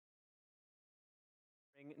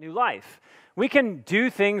new life. We can do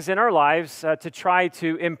things in our lives to try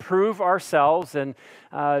to improve ourselves and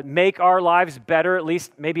make our lives better, at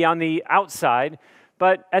least maybe on the outside.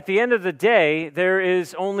 But at the end of the day, there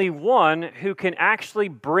is only one who can actually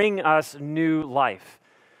bring us new life,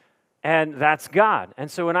 and that's God. And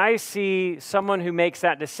so when I see someone who makes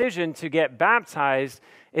that decision to get baptized,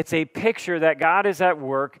 it's a picture that God is at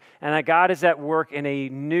work, and that God is at work in a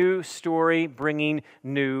new story, bringing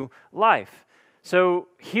new life. So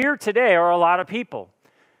here today are a lot of people.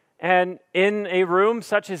 And in a room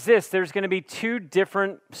such as this, there's going to be two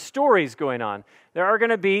different stories going on. There are going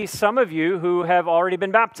to be some of you who have already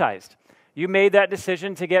been baptized. You made that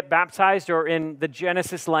decision to get baptized, or in the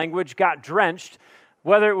Genesis language, got drenched.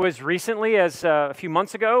 Whether it was recently, as a few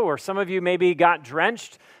months ago, or some of you maybe got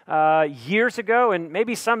drenched years ago, and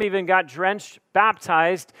maybe some even got drenched,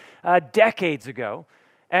 baptized decades ago.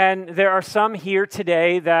 And there are some here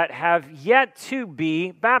today that have yet to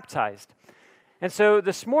be baptized. And so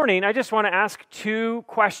this morning, I just want to ask two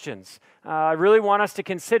questions. I really want us to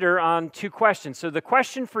consider on two questions. So the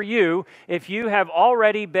question for you, if you have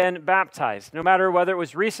already been baptized, no matter whether it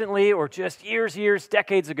was recently or just years,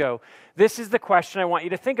 decades ago, this is the question I want you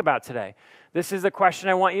to think about today. This is the question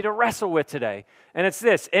I want you to wrestle with today. And it's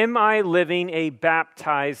this: am I living a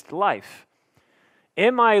baptized life?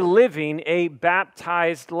 Am I living a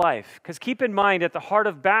baptized life? Because keep in mind, at the heart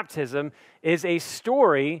of baptism is a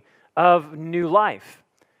story of new life.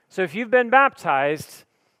 So if you've been baptized,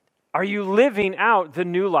 are you living out the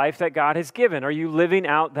new life that God has given? Are you living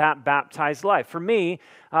out that baptized life? For me,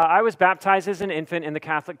 I was baptized as an infant in the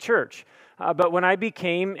Catholic Church. But when I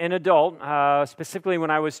became an adult, specifically when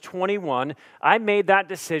I was 21, I made that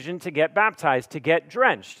decision to get baptized, to get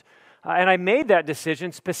drenched. And I made that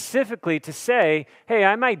decision specifically to say, hey,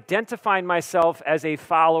 I'm identifying myself as a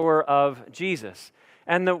follower of Jesus.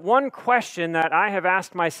 And the one question that I have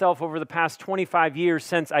asked myself over the past 25 years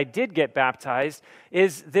since I did get baptized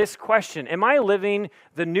is this question: am I living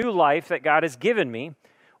the new life that God has given me,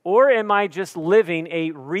 or am I just living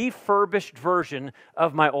a refurbished version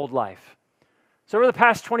of my old life? So over the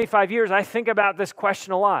past 25 years, I think about this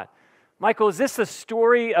question a lot. Michael, is this a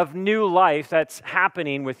story of new life that's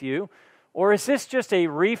happening with you, or is this just a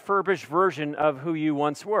refurbished version of who you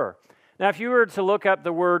once were? Now, if you were to look up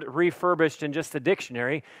the word refurbished in just the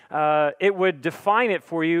dictionary, it would define it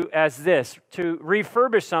for you as this: to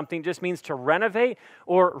refurbish something just means to renovate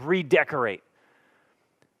or redecorate.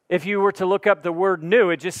 If you were to look up the word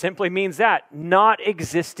new, it just simply means that, not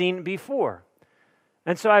existing before.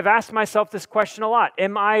 And so I've asked myself this question a lot.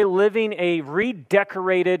 Am I living a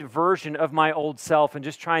redecorated version of my old self and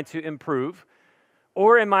just trying to improve?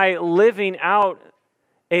 Or am I living out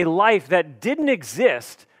a life that didn't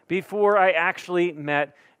exist before I actually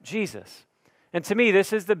met Jesus? And to me,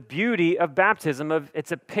 this is the beauty of baptism.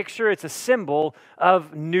 It's a picture, it's a symbol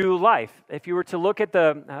of new life. If you were to look at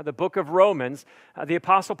the book of Romans, the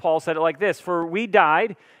Apostle Paul said it like this: for we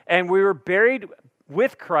died and we were buried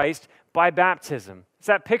with Christ by baptism. It's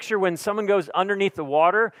that picture when someone goes underneath the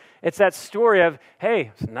water. It's that story of,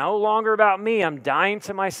 hey, it's no longer about me. I'm dying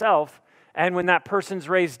to myself. And when that person's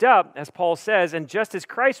raised up, as Paul says, and just as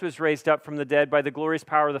Christ was raised up from the dead by the glorious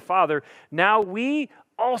power of the Father, now we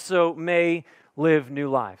also may live new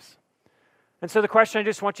lives. And so the question I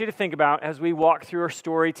just want you to think about as we walk through our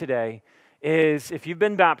story today is, if you've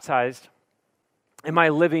been baptized, am I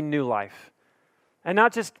living new life? And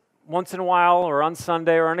not just once in a while or on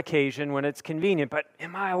Sunday or on occasion when it's convenient, but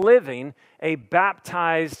am I living a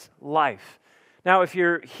baptized life? Now, if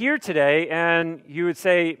you're here today and you would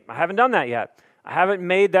say, I haven't done that yet. I haven't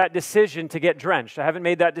made that decision to get drenched. I haven't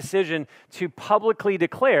made that decision to publicly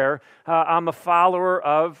declare I'm a follower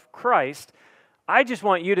of Christ. I just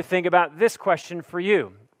want you to think about this question for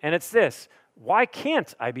you. And it's this: why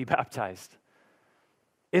can't I be baptized?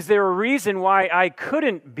 Is there a reason why I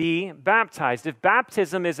couldn't be baptized? If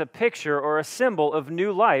baptism is a picture or a symbol of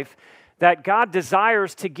new life that God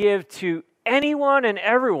desires to give to anyone and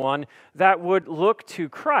everyone that would look to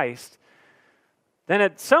Christ, then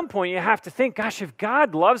at some point you have to think, gosh, if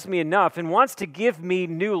God loves me enough and wants to give me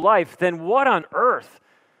new life, then what on earth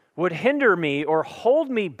would hinder me or hold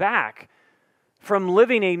me back from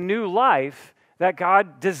living a new life that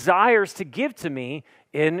God desires to give to me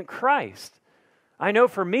in Christ? I know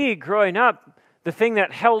for me, growing up, the thing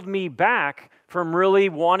that held me back from really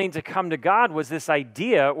wanting to come to God was this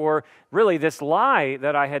idea, or really this lie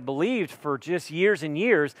that I had believed for just years and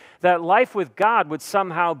years, that life with God would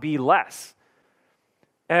somehow be less.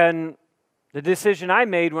 And the decision I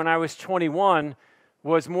made when I was 21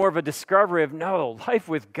 was more of a discovery of, no, life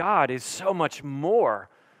with God is so much more.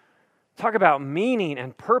 Talk about meaning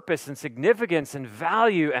and purpose and significance and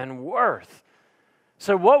value and worth.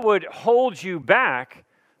 So what would hold you back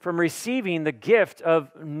from receiving the gift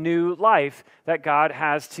of new life that God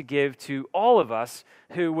has to give to all of us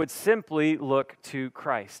who would simply look to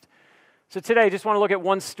Christ? So today, I just want to look at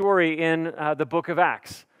one story in the book of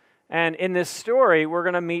Acts. And in this story, we're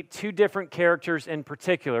going to meet two different characters in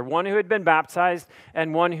particular, one who had been baptized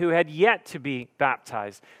and one who had yet to be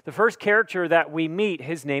baptized. The first character that we meet,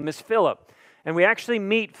 his name is Philip. And we actually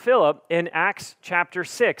meet Philip in Acts chapter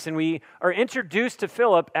 6. And we are introduced to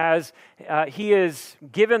Philip as he is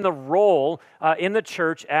given the role in the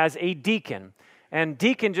church as a deacon. And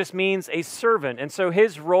deacon just means a servant. And so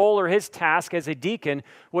his role or his task as a deacon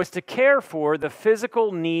was to care for the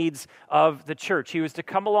physical needs of the church. He was to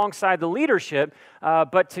come alongside the leadership,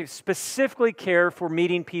 but to specifically care for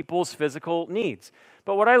meeting people's physical needs.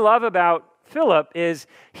 But what I love about Philip is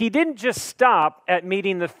he didn't just stop at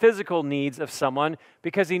meeting the physical needs of someone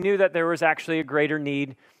because he knew that there was actually a greater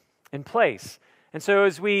need in place. And so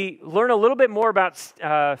as we learn a little bit more about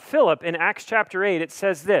Philip in Acts chapter 8, it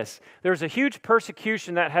says this: there was a huge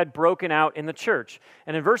persecution that had broken out in the church.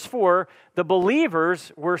 And in verse 4, the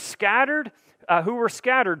believers were scattered,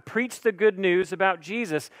 preached the good news about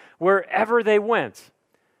Jesus wherever they went.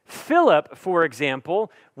 Philip, for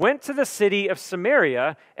example, went to the city of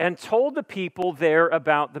Samaria and told the people there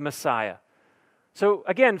about the Messiah. So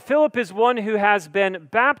again, Philip is one who has been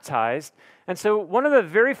baptized. And so one of the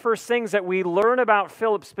very first things that we learn about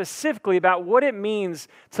Philip, specifically about what it means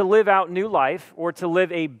to live out new life or to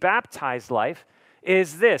live a baptized life,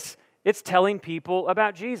 is this: it's telling people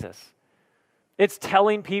about Jesus. It's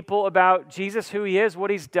telling people about Jesus, who he is,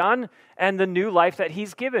 what he's done, and the new life that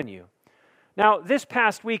he's given you. Now, this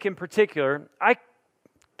past week in particular, I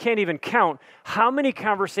can't even count how many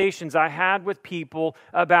conversations I had with people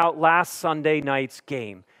about last Sunday night's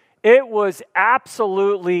game. It was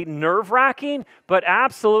absolutely nerve-wracking, but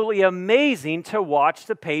absolutely amazing to watch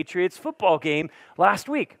the Patriots football game last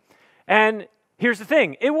week. And here's the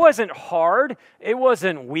thing: it wasn't hard, it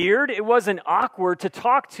wasn't weird, it wasn't awkward to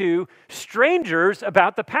talk to strangers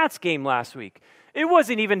about the Pats game last week. It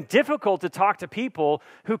wasn't even difficult to talk to people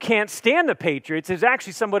who can't stand the Patriots. It was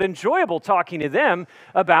actually somewhat enjoyable talking to them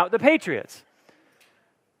about the Patriots.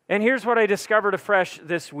 And here's what I discovered afresh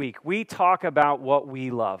this week. We talk about what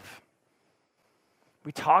we love.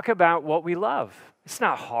 We talk about what we love. It's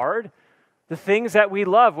not hard. The things that we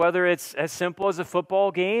love, whether it's as simple as a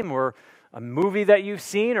football game or a movie that you've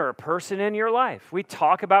seen or a person in your life. We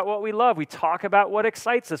talk about what we love. We talk about what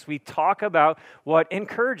excites us. We talk about what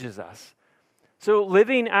encourages us. So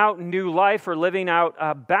living out new life or living out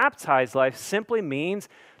a baptized life simply means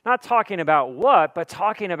not talking about what, but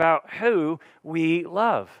talking about who we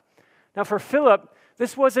love. Now for Philip,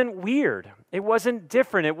 this wasn't weird. It wasn't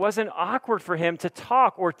different. It wasn't awkward for him to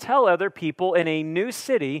talk or tell other people in a new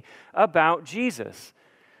city about Jesus.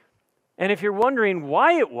 And if you're wondering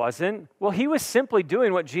why it wasn't, well, he was simply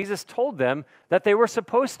doing what Jesus told them that they were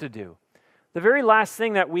supposed to do. The very last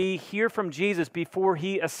thing that we hear from Jesus before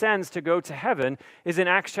he ascends to go to heaven is in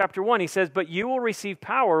Acts chapter 1. He says, "But you will receive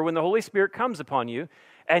power when the Holy Spirit comes upon you,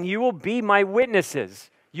 and you will be my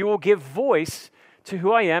witnesses. You will give voice to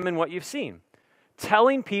who I am and what you've seen,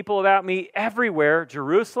 telling people about me everywhere,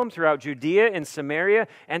 Jerusalem, throughout Judea and Samaria,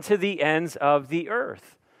 and to the ends of the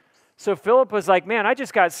earth." So Philip was like, man, I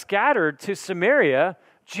just got scattered to Samaria.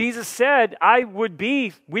 Jesus said we would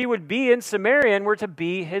be in Samaria and we're to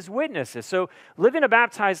be his witnesses. So living a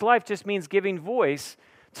baptized life just means giving voice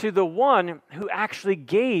to the one who actually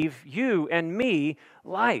gave you and me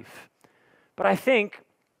life. But I think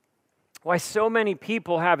why so many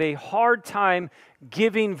people have a hard time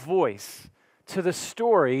giving voice to the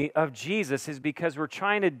story of Jesus is because we're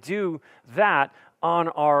trying to do that on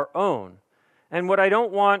our own. And what I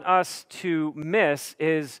don't want us to miss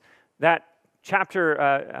is that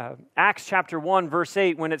Acts chapter 1, verse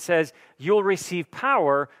 8, when it says, "You'll receive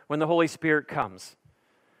power when the Holy Spirit comes."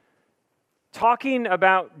 Talking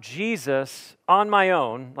about Jesus on my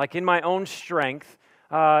own, like in my own strength,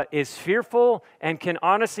 is fearful and can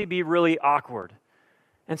honestly be really awkward.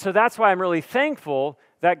 And so that's why I'm really thankful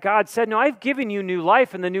that God said, no, I've given you new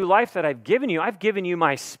life, and the new life that I've given you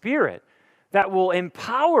my Spirit that will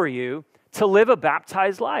empower you to live a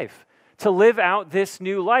baptized life, to live out this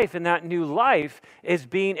new life. And that new life is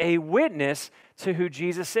being a witness to who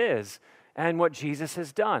Jesus is and what Jesus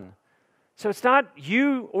has done. So it's not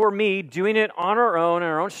you or me doing it on our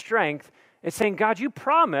own strength. It's saying, God, you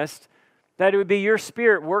promised that it would be your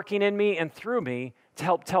Spirit working in me and through me to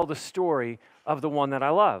help tell the story of the one that I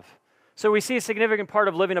love. So we see a significant part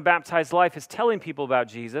of living a baptized life is telling people about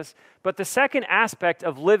Jesus. But the second aspect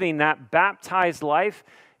of living that baptized life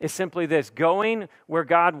is simply this: going where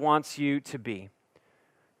God wants you to be.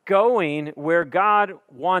 Going where God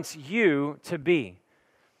wants you to be.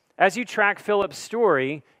 As you track Philip's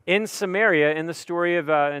story in Samaria, in the story of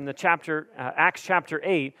Acts chapter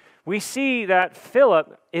 8, we see that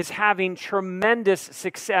Philip is having tremendous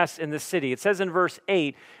success in the city. It says in verse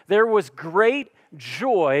 8, there was great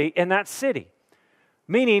joy in that city,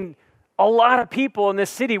 meaning a lot of people in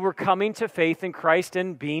this city were coming to faith in Christ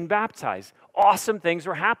and being baptized. Awesome things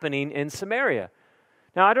were happening in Samaria.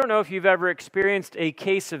 Now, I don't know if you've ever experienced a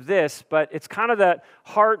case of this, but it's kind of that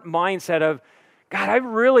heart mindset of, God, I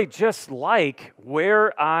really just like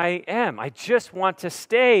where I am. I just want to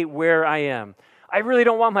stay where I am. I really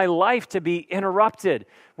don't want my life to be interrupted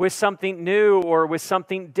with something new or with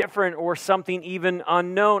something different or something even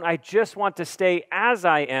unknown. I just want to stay as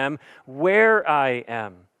I am, where I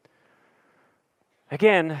am.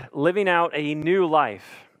 Again, living out a new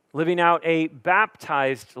life, living out a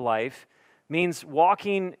baptized life, means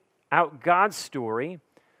walking out God's story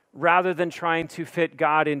rather than trying to fit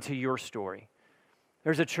God into your story.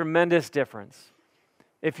 There's a tremendous difference.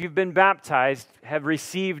 If you've been baptized, have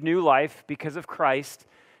received new life because of Christ,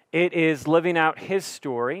 it is living out His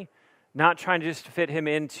story, not trying to just fit Him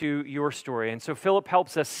into your story. And so Philip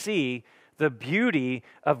helps us see the beauty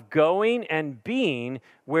of going and being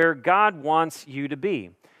where God wants you to be.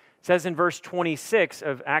 It says in verse 26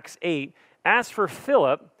 of Acts 8, as for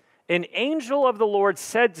Philip, an angel of the Lord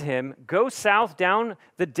said to him, go south down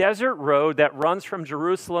the desert road that runs from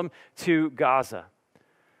Jerusalem to Gaza.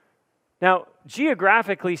 Now,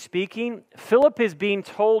 geographically speaking, Philip is being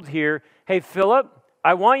told here, hey, Philip,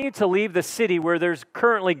 I want you to leave the city where there's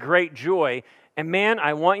currently great joy, and man,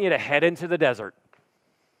 I want you to head into the desert.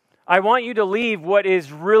 I want you to leave what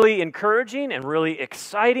is really encouraging and really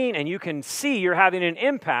exciting, and you can see you're having an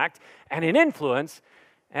impact and an influence.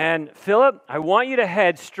 And Philip, I want you to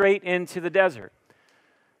head straight into the desert.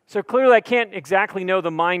 So clearly I can't exactly know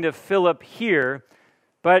the mind of Philip here,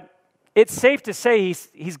 but it's safe to say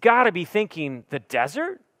he's got to be thinking, the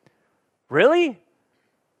desert? Really?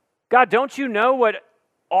 God, don't you know what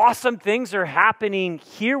awesome things are happening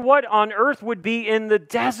here? What on earth would be in the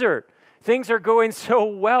desert? Things are going so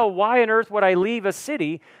well. Why on earth would I leave a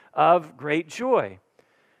city of great joy?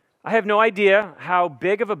 I have no idea how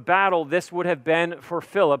big of a battle this would have been for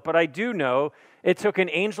Philip, but I do know it took an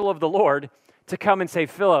angel of the Lord to come and say,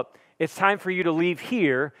 Philip, it's time for you to leave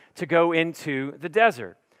here to go into the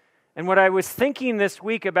desert. And what I was thinking this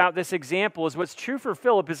week about this example is what's true for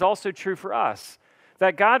Philip is also true for us.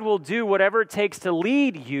 That God will do whatever it takes to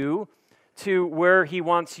lead you to where He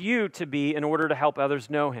wants you to be in order to help others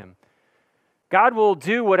know Him. God will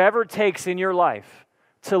do whatever it takes in your life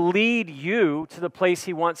to lead you to the place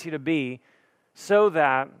He wants you to be so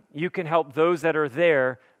that you can help those that are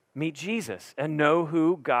there meet Jesus and know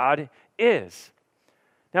who God is.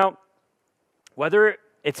 Now, whether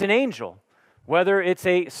it's an angel, whether it's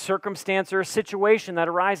a circumstance or a situation that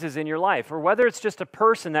arises in your life, or whether it's just a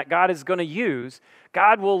person that God is going to use,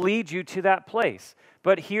 God will lead you to that place.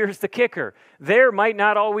 But here's the kicker. There might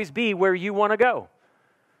not always be where you want to go.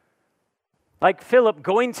 Like Philip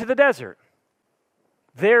going to the desert.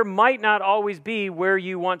 There might not always be where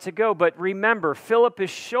you want to go, but remember, Philip is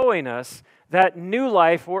showing us that new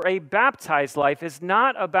life or a baptized life is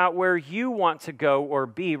not about where you want to go or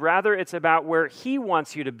be. Rather, it's about where He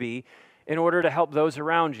wants you to be in order to help those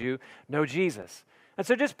around you know Jesus. And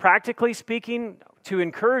so just practically speaking, to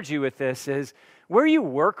encourage you with this is, where you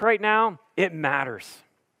work right now, it matters.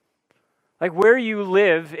 Like where you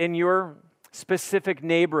live in your specific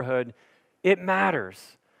neighborhood, it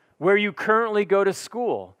matters. Where you currently go to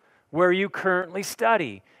school, where you currently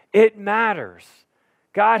study, it matters.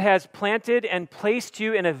 God has planted and placed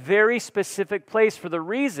you in a very specific place for the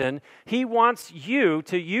reason He wants you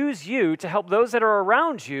to use you to help those that are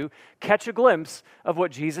around you catch a glimpse of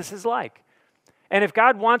what Jesus is like. And if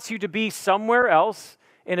God wants you to be somewhere else,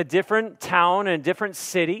 in a different town, in a different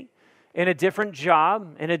city, in a different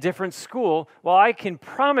job, in a different school, well, I can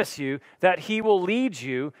promise you that He will lead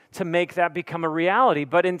you to make that become a reality.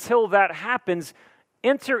 But until that happens,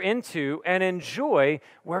 enter into and enjoy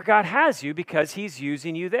where God has you because He's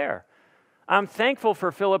using you there. I'm thankful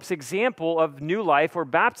for Philip's example of new life or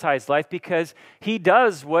baptized life because he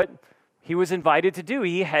does what he was invited to do.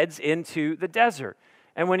 He heads into the desert.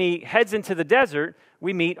 And when he heads into the desert,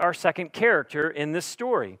 we meet our second character in this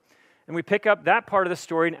story. And we pick up that part of the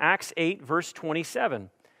story in Acts 8, verse 27.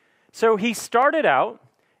 So he started out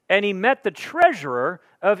and he met the treasurer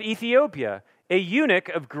of Ethiopia, a eunuch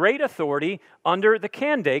of great authority under the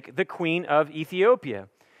Candace, the queen of Ethiopia.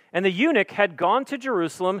 And the eunuch had gone to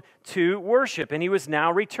Jerusalem to worship, and he was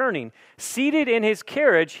now returning. Seated in his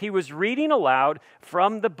carriage, he was reading aloud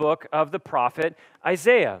from the book of the prophet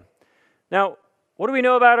Isaiah. Now, what do we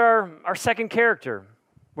know about our second character?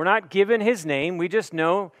 We're not given his name. We just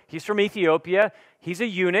know he's from Ethiopia. He's a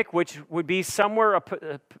eunuch, which would be somewhere a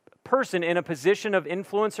person in a position of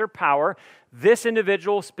influence or power. This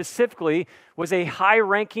individual specifically was a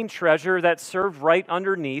high-ranking treasurer that served right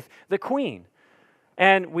underneath the queen.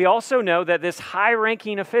 And we also know that this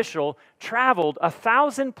high-ranking official traveled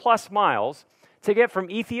 1,000+ miles to get from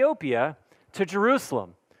Ethiopia to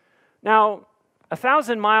Jerusalem. Now,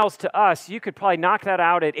 1,000 miles to us, you could probably knock that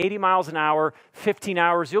out at 80 miles an hour, 15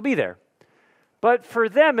 hours, you'll be there. But for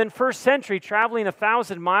them in first century, traveling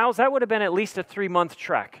 1,000 miles, that would have been at least a 3-month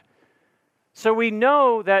trek. So we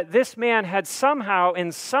know that this man had somehow,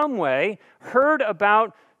 in some way, heard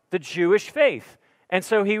about the Jewish faith. And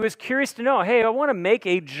so he was curious to know, hey, I want to make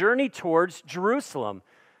a journey towards Jerusalem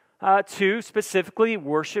to specifically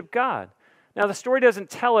worship God. Now, the story doesn't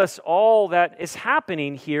tell us all that is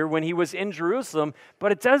happening here when he was in Jerusalem,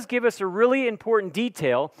 but it does give us a really important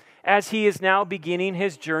detail as he is now beginning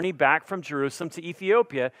his journey back from Jerusalem to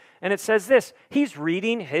Ethiopia. And it says this, he's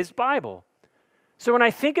reading his Bible. So when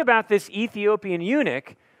I think about this Ethiopian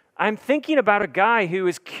eunuch, I'm thinking about a guy who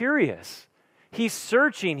is curious. He's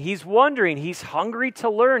searching, he's wondering, he's hungry to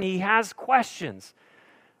learn, he has questions.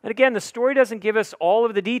 And again, the story doesn't give us all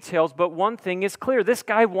of the details, but one thing is clear. This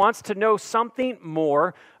guy wants to know something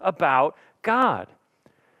more about God.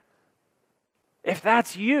 If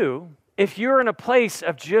that's you, if you're in a place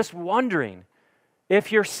of just wondering,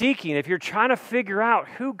 if you're seeking, if you're trying to figure out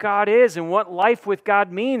who God is and what life with God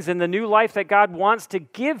means and the new life that God wants to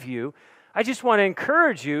give you, I just want to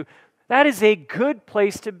encourage you, that is a good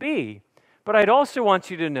place to be. But I'd also want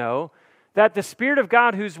you to know that the Spirit of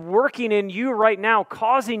God who's working in you right now,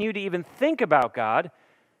 causing you to even think about God,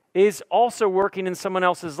 is also working in someone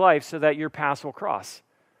else's life so that your paths will cross.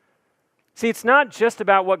 See, it's not just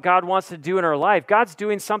about what God wants to do in our life. God's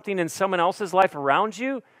doing something in someone else's life around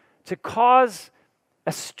you to cause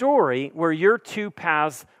a story where your two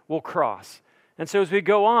paths will cross. And so as we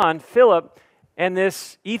go on, Philip and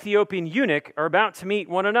this Ethiopian eunuch are about to meet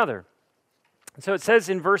one another. So it says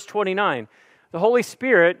in verse 29, the Holy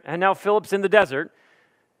Spirit, and now Philip's in the desert,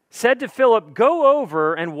 said to Philip, go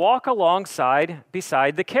over and walk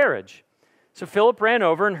beside the carriage. So Philip ran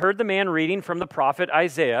over and heard the man reading from the prophet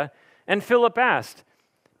Isaiah, and Philip asked,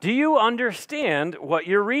 do you understand what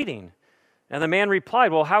you're reading? And the man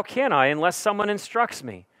replied, well, how can I unless someone instructs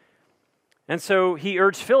me? And so he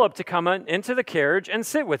urged Philip to come into the carriage and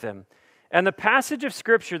sit with him. And the passage of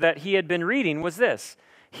scripture that he had been reading was this,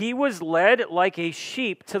 he was led like a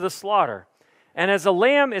sheep to the slaughter. And as a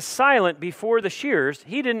lamb is silent before the shearers,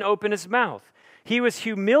 he didn't open his mouth. He was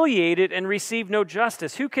humiliated and received no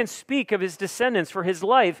justice. Who can speak of his descendants? For his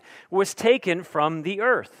life was taken from the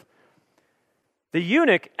earth. The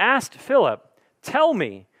eunuch asked Philip, tell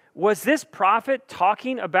me, was this prophet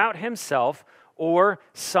talking about himself or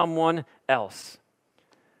someone else?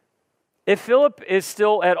 If Philip is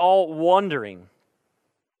still at all wondering,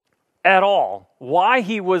 why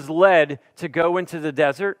he was led to go into the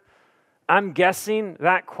desert, I'm guessing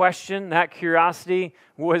that question, that curiosity,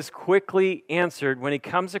 was quickly answered when he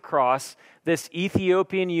comes across this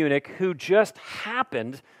Ethiopian eunuch who just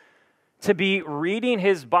happened to be reading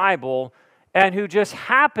his Bible and who just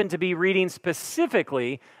happened to be reading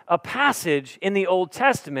specifically a passage in the Old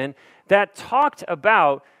Testament that talked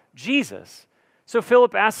about Jesus. So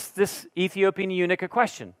Philip asks this Ethiopian eunuch a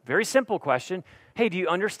question, very simple question. Hey, do you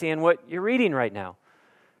understand what you're reading right now?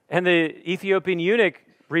 And the Ethiopian eunuch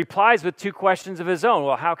replies with two questions of his own.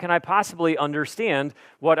 Well, how can I possibly understand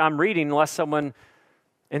what I'm reading unless someone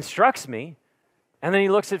instructs me? And then he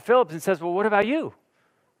looks at Philip and says, well, what about you?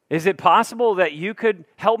 Is it possible that you could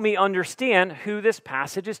help me understand who this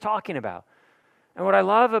passage is talking about? And what I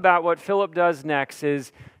love about what Philip does next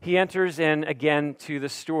is he enters in again to the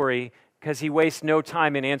story because he wastes no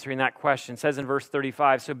time in answering that question. It says in verse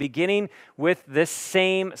 35, so beginning with this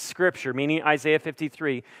same scripture, meaning Isaiah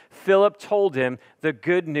 53, Philip told him the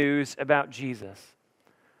good news about Jesus.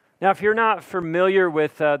 Now, if you're not familiar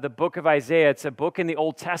with the book of Isaiah, it's a book in the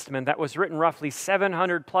Old Testament that was written roughly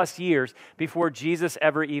 700 plus years before Jesus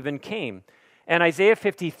ever even came. And Isaiah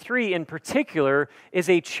 53 in particular is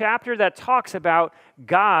a chapter that talks about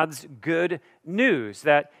God's good news,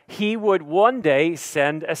 that he would one day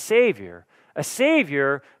send a Savior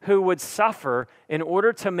who would suffer in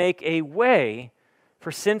order to make a way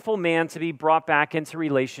for sinful man to be brought back into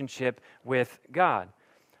relationship with God.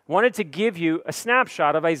 wanted to give you a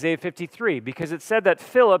snapshot of Isaiah 53 because it said that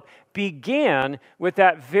Philip began with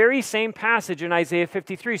that very same passage in Isaiah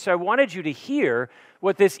 53. So I wanted you to hear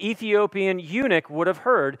what this Ethiopian eunuch would have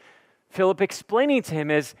heard Philip explaining to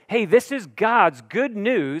him is, hey, this is God's good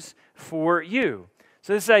news for you.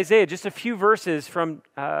 So this is Isaiah, just a few verses from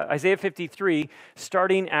Isaiah 53,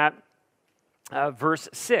 starting at verse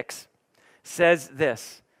 6, says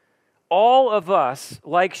this: all of us,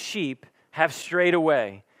 like sheep, have strayed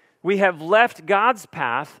away. We have left God's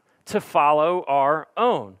path to follow our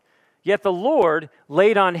own. Yet the Lord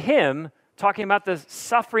laid on him, talking about the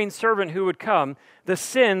suffering servant who would come, the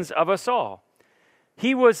sins of us all.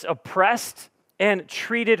 He was oppressed and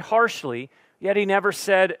treated harshly, yet he never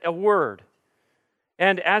said a word.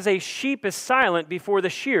 And as a sheep is silent before the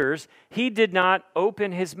shearers, he did not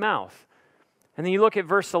open his mouth. And then you look at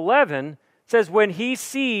verse 11, it says, when he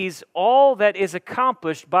sees all that is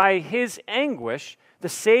accomplished by his anguish, the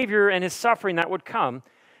Savior and his suffering that would come,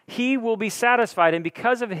 he will be satisfied. And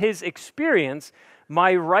because of his experience,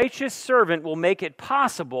 my righteous servant will make it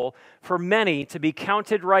possible for many to be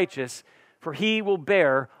counted righteous, for he will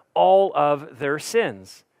bear all of their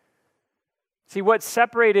sins. See, what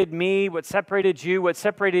separated me, what separated you, what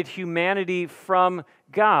separated humanity from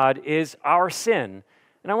God is our sin.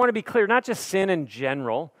 And I want to be clear, not just sin in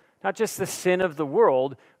general, not just the sin of the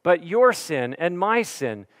world, but your sin and my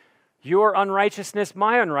sin. Your unrighteousness,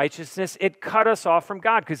 my unrighteousness, it cut us off from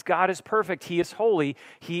God because God is perfect. He is holy.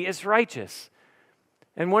 He is righteous.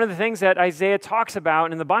 And one of the things that Isaiah talks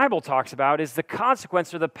about and the Bible talks about is the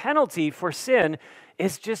consequence or the penalty for sin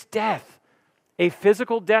is just death. A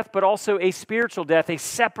physical death, but also a spiritual death, a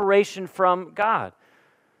separation from God.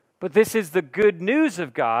 But this is the good news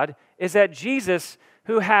of God, is that Jesus,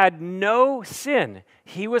 who had no sin,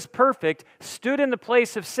 he was perfect, stood in the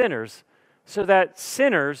place of sinners so that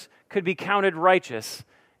sinners could be counted righteous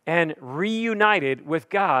and reunited with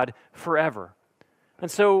God forever. And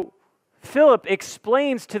so Philip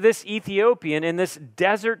explains to this Ethiopian in this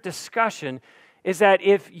desert discussion is that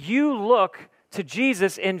if you look to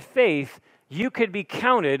Jesus in faith, you could be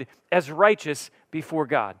counted as righteous before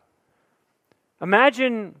God.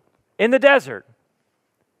 Imagine in the desert,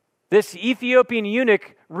 this Ethiopian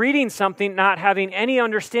eunuch reading something, not having any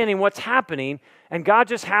understanding what's happening, and God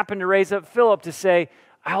just happened to raise up Philip to say,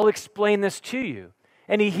 I'll explain this to you.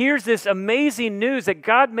 And he hears this amazing news that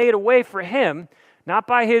God made a way for him, not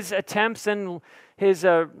by his attempts and his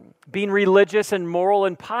being religious and moral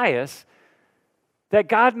and pious, that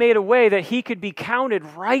God made a way that he could be counted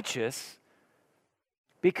righteous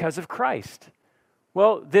because of Christ.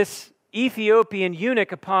 Well, this Ethiopian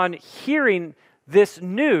eunuch, upon hearing this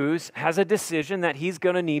news, has a decision that he's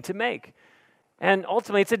going to need to make. And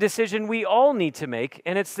ultimately, it's a decision we all need to make,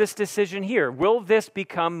 and it's this decision here. Will this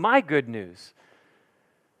become my good news?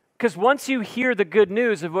 Because once you hear the good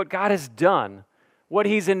news of what God has done, what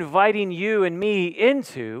he's inviting you and me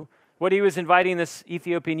into, what he was inviting this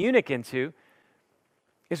Ethiopian eunuch into,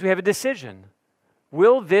 is we have a decision.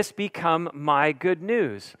 Will this become my good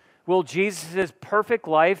news? Will Jesus' perfect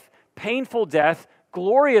life, painful death,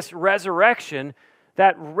 glorious resurrection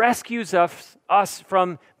that rescues us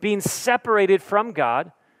from being separated from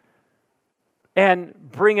God and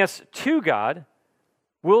bring us to God,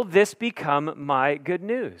 will this become my good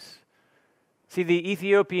news? See, the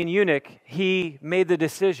Ethiopian eunuch, he made the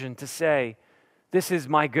decision to say, this is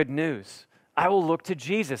my good news. I will look to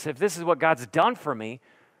Jesus. If this is what God's done for me,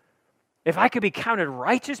 if I could be counted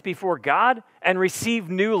righteous before God and receive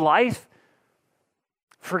new life,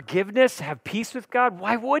 forgiveness, have peace with God,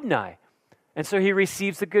 why wouldn't I? And so he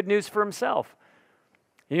receives the good news for himself.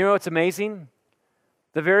 You know what's amazing?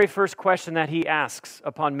 The very first question that he asks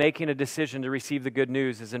upon making a decision to receive the good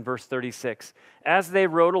news is in verse 36. As they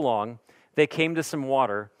rode along, they came to some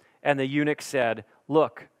water, and the eunuch said,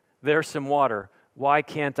 look, there's some water. Why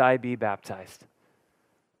can't I be baptized?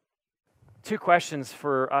 Two questions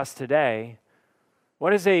for us today. What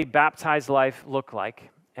does a baptized life look like?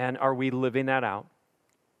 And are we living that out?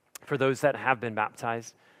 For those that have been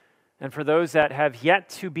baptized. And for those that have yet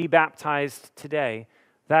to be baptized today,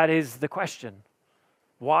 that is the question.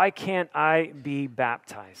 Why can't I be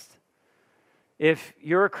baptized? If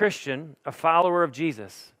you're a Christian, a follower of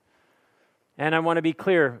Jesus, and I want to be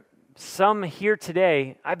clear, some here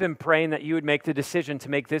today, I've been praying that you would make the decision to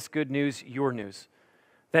make this good news your news.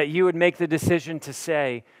 That you would make the decision to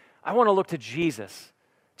say, I want to look to Jesus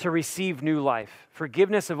to receive new life,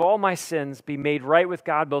 forgiveness of all my sins, be made right with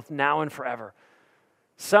God both now and forever.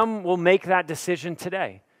 Some will make that decision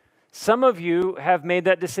today. Some of you have made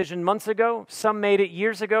that decision months ago, some made it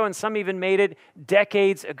years ago, and some even made it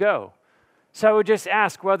decades ago. So I would just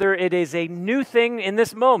ask whether it is a new thing in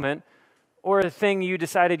this moment or a thing you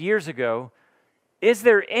decided years ago, is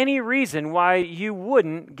there any reason why you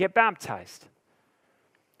wouldn't get baptized?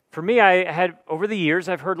 For me, over the years,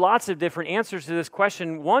 I've heard lots of different answers to this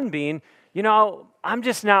question. One being, I'm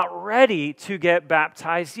just not ready to get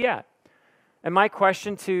baptized yet. And my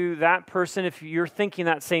question to that person, if you're thinking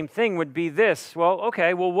that same thing, would be this. Well,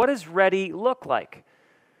 what does ready look like?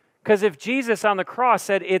 Because if Jesus on the cross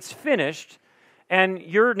said it's finished, and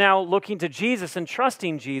you're now looking to Jesus and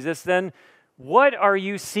trusting Jesus, then what are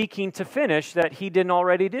you seeking to finish that he didn't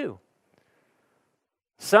already do?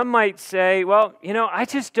 Some might say, I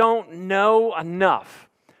just don't know enough.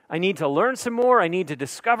 I need to learn some more. I need to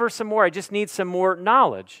discover some more. I just need some more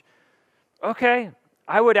knowledge. Okay,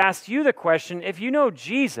 I would ask you the question, if you know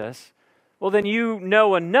Jesus, well, then you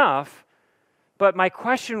know enough. But my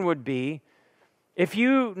question would be, if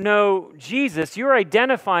you know Jesus, you're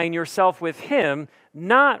identifying yourself with him,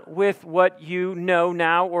 not with what you know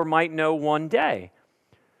now or might know one day.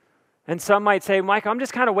 And some might say, Mike, I'm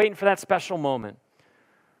just kind of waiting for that special moment.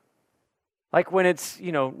 Like when it's,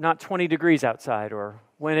 not 20 degrees outside, or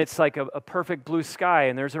when it's like a perfect blue sky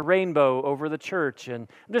and there's a rainbow over the church. And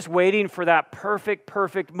I'm just waiting for that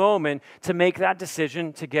perfect moment to make that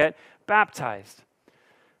decision to get baptized.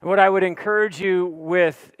 And what I would encourage you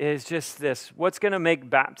with is just this. What's going to make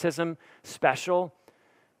baptism special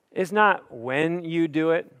is not when you do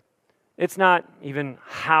it. It's not even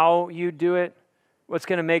how you do it. What's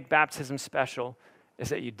going to make baptism special is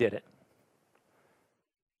that you did it.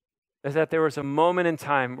 Is that there was a moment in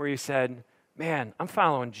time where you said, man, I'm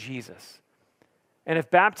following Jesus. And if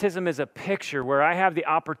baptism is a picture where I have the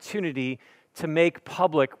opportunity to make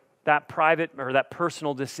public that private or that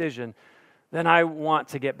personal decision, then I want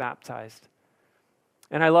to get baptized.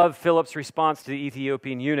 And I love Philip's response to the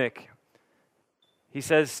Ethiopian eunuch. He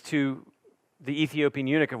says to the Ethiopian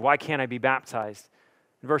eunuch, why can't I be baptized?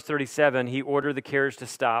 In verse 37, he ordered the carriage to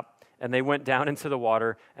stop, and they went down into the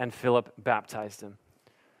water, and Philip baptized him.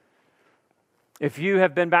 If you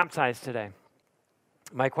have been baptized today,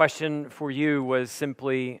 my question for you was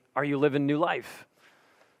simply, are you living new life?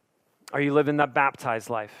 Are you living that baptized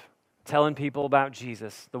life? Telling people about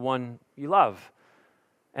Jesus, the one you love,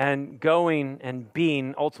 and going and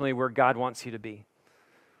being ultimately where God wants you to be.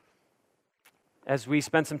 As we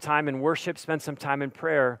spend some time in worship, spend some time in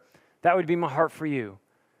prayer, that would be my heart for you.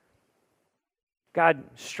 God,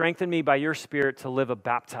 strengthen me by your Spirit to live a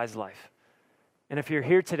baptized life. And if you're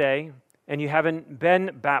here today and you haven't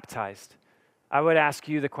been baptized, I would ask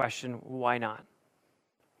you the question, why not?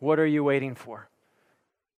 What are you waiting for?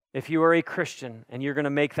 If you are a Christian and you're going to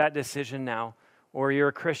make that decision now, or you're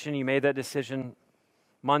a Christian, you made that decision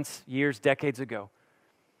months, years, decades ago,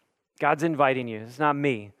 God's inviting you. It's not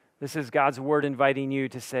me. This is God's word inviting you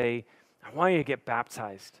to say, I want you to get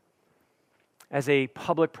baptized as a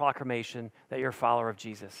public proclamation that you're a follower of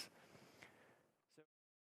Jesus.